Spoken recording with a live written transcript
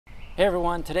Hey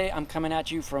everyone, today I'm coming at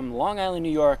you from Long Island,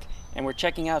 New York, and we're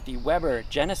checking out the Weber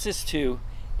Genesis 2.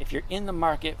 If you're in the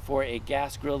market for a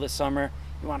gas grill this summer,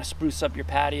 you want to spruce up your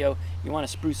patio, you want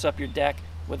to spruce up your deck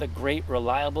with a great,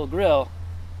 reliable grill,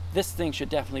 this thing should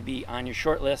definitely be on your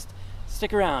short list.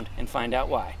 Stick around and find out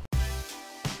why.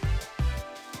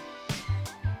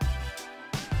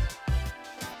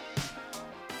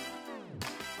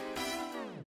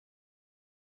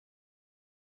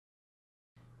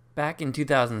 Back in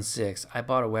 2006, I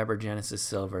bought a Weber Genesis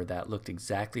Silver that looked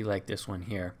exactly like this one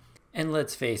here. And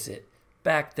let's face it,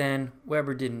 back then,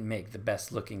 Weber didn't make the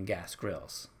best looking gas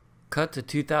grills. Cut to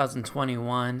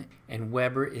 2021, and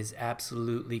Weber is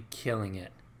absolutely killing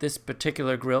it. This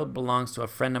particular grill belongs to a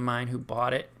friend of mine who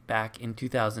bought it back in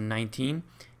 2019,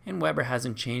 and Weber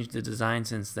hasn't changed the design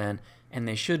since then, and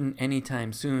they shouldn't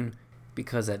anytime soon,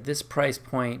 because at this price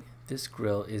point, this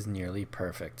grill is nearly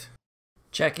perfect.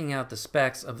 Checking out the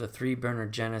specs of the 3-burner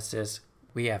Genesis,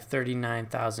 we have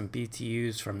 39,000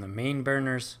 BTUs from the main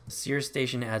burners. The sear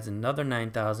station adds another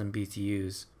 9,000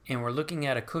 BTUs, and we're looking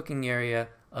at a cooking area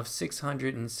of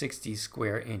 660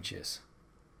 square inches.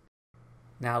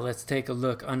 Now let's take a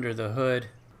look under the hood,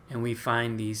 and we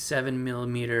find these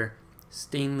 7mm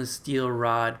stainless steel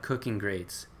rod cooking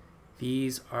grates.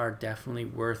 These are definitely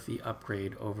worth the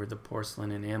upgrade over the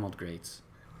porcelain enameled grates.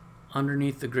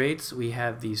 Underneath the grates we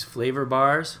have these flavor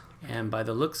bars, and by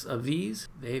the looks of these,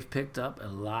 they've picked up a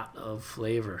lot of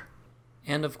flavor.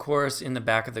 And of course, in the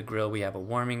back of the grill we have a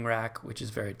warming rack, which is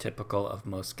very typical of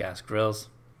most gas grills.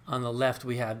 On the left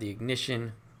we have the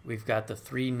ignition. We've got the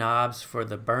 3 knobs for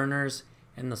the burners,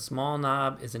 and the small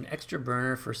knob is an extra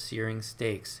burner for searing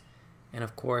steaks. And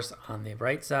of course, on the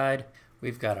right side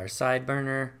we've got our side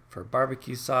burner for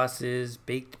barbecue sauces,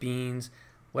 baked beans,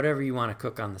 whatever you want to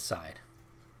cook on the side.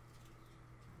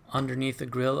 Underneath the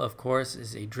grill, of course,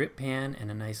 is a drip pan and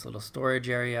a nice little storage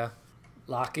area,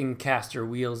 locking caster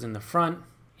wheels in the front,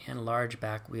 and large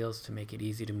back wheels to make it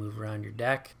easy to move around your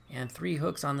deck, and 3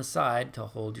 hooks on the side to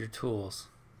hold your tools.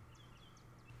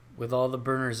 With all the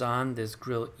burners on, this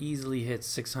grill easily hits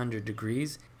 600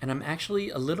 degrees, and I'm actually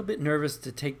a little bit nervous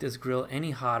to take this grill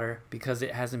any hotter because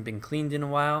it hasn't been cleaned in a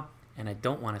while, and I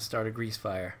don't want to start a grease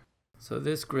fire. So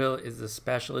this grill is the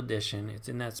special edition. It's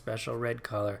in that special red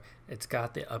color. It's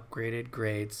got the upgraded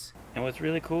grades. And what's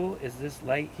really cool is this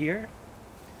light here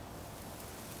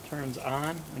turns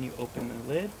on when you open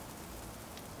the lid.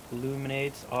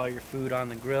 Illuminates all your food on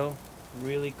the grill.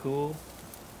 Really cool.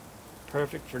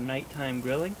 Perfect for nighttime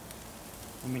grilling.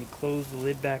 I'm going to close the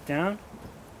lid back down.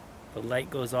 The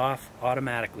light goes off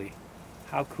automatically.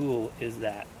 How cool is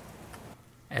that?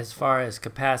 As far as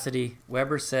capacity,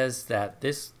 Weber says that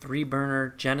this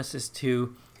 3-burner Genesis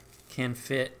 2 can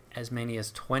fit as many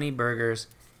as 20 burgers,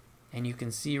 and you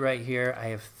can see right here I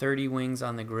have 30 wings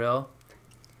on the grill,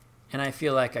 and I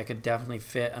feel like I could definitely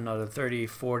fit another 30,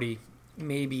 40,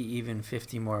 maybe even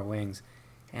 50 more wings.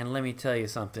 And let me tell you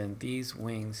something, these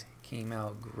wings came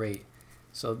out great.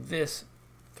 So this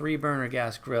 3-burner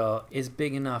gas grill is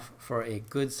big enough for a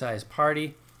good sized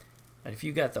party. But if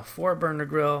you got the 4-burner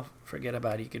grill, forget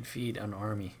about it, you could feed an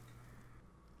army.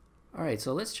 Alright,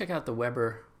 so let's check out the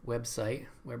Weber website,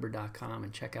 Weber.com,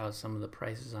 and check out some of the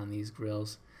prices on these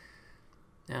grills.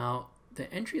 Now,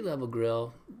 the entry-level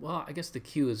grill, well, I guess the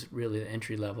Q is really the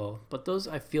entry-level, but those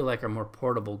I feel like are more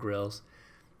portable grills.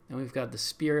 And we've got the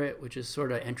Spirit, which is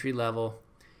sort of entry-level.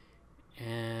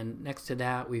 And next to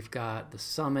that, we've got the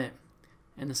Summit.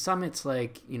 And the Summit's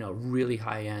like, you know, really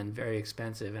high-end, very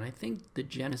expensive. And I think the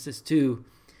Genesis 2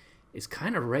 is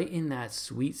kind of right in that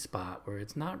sweet spot where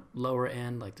it's not lower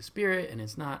end like the Spirit and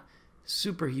it's not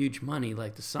super huge money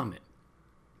like the Summit.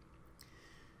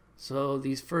 So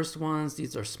these first ones,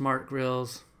 these are smart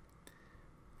grills,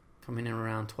 coming in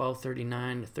around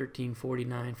 $12.39 to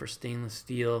 $13.49 for stainless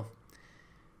steel.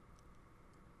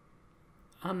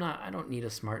 I don't need a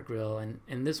smart grill.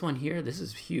 And this one here, this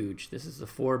is huge. This is the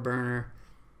 4-burner.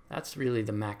 That's really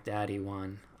the Mac Daddy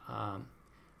one.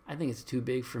 I think it's too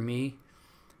big for me,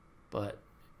 but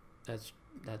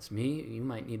that's me. You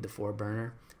might need the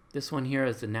 4-burner. This one here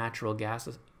is the natural gas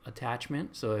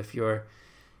attachment. So if your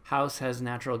house has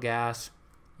natural gas,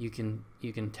 you can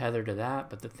tether to that.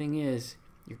 But the thing is,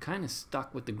 you're kind of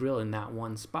stuck with the grill in that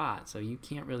one spot, so you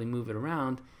can't really move it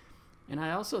around. And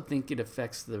I also think it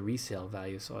affects the resale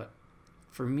value. So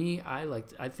for me,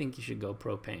 I think you should go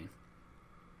propane.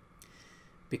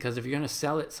 Because if you're going to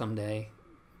sell it someday,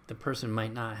 the person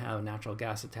might not have a natural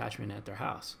gas attachment at their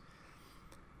house.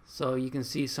 So you can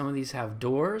see some of these have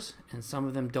doors and some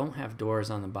of them don't have doors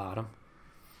on the bottom.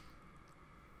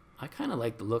 I kind of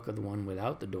like the look of the one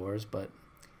without the doors, but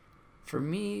for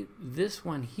me, this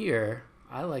one here,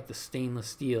 I like the stainless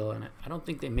steel, and I don't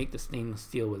think they make the stainless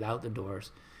steel without the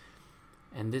doors.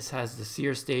 And this has the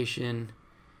sear station,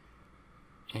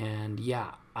 and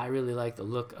yeah, I really like the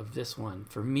look of this one.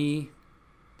 For me,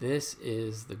 this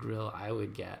is the grill I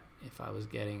would get if I was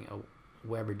getting a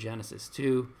Weber Genesis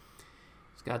 2.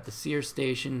 It's got the sear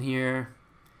station here.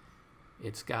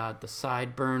 It's got the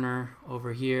side burner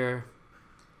over here.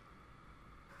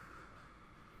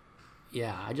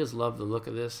 Yeah, I just love the look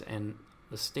of this, and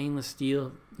the stainless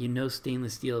steel, you know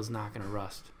stainless steel is not going to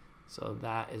rust. So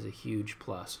that is a huge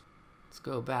plus. Let's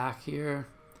go back here.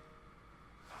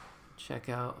 Check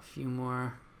out a few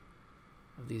more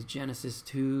of these Genesis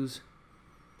 2s.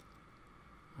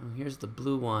 Here's the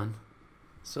blue one.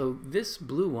 So this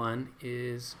blue one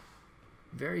is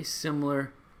very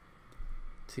similar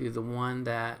to the one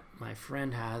that my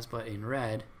friend has, but in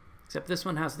red, except this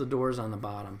one has the doors on the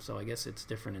bottom, so I guess it's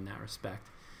different in that respect.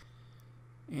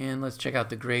 And let's check out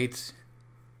the grates.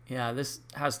 Yeah, this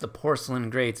has the porcelain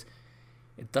grates.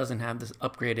 It doesn't have this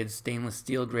upgraded stainless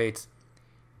steel grates,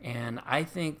 and I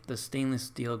think the stainless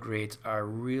steel grates are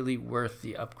really worth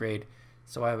the upgrade.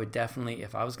 So I would definitely,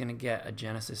 if I was going to get a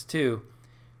Genesis 2,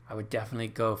 I would definitely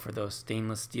go for those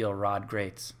stainless steel rod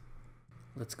grates.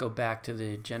 Let's go back to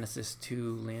the Genesis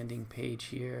 2 landing page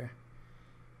here.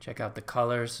 Check out the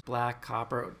colors: black,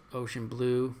 copper, ocean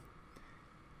blue,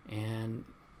 and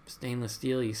stainless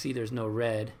steel. You see there's no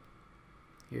red.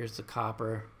 Here's the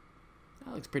copper.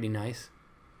 That looks pretty nice.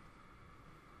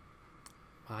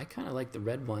 I kind of like the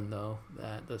red one though,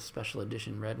 the special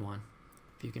edition red one.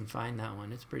 If you can find that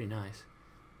one, it's pretty nice.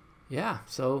 Yeah,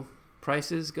 so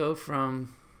prices go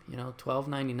from, you know,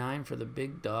 $12.99 for the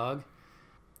big dog,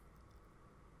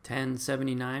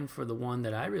 $10.79 for the one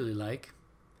that I really like,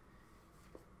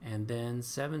 and then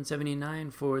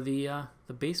 $7.79 for the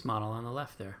base model on the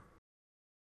left there.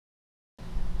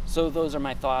 So those are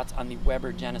my thoughts on the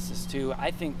Weber Genesis 2.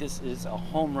 I think this is a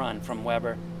home run from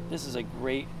Weber. This is a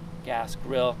great gas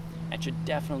grill and should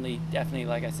definitely,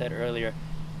 like I said earlier,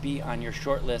 be on your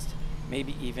short list,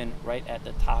 maybe even right at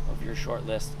the top of your short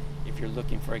list if you're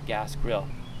looking for a gas grill.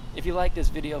 If you like this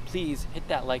video, please hit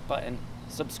that like button,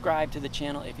 subscribe to the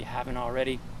channel if you haven't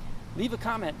already. Leave a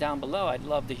comment down below. I'd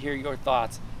love to hear your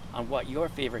thoughts on what your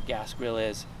favorite gas grill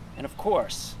is. And of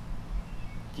course,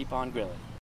 keep on grilling.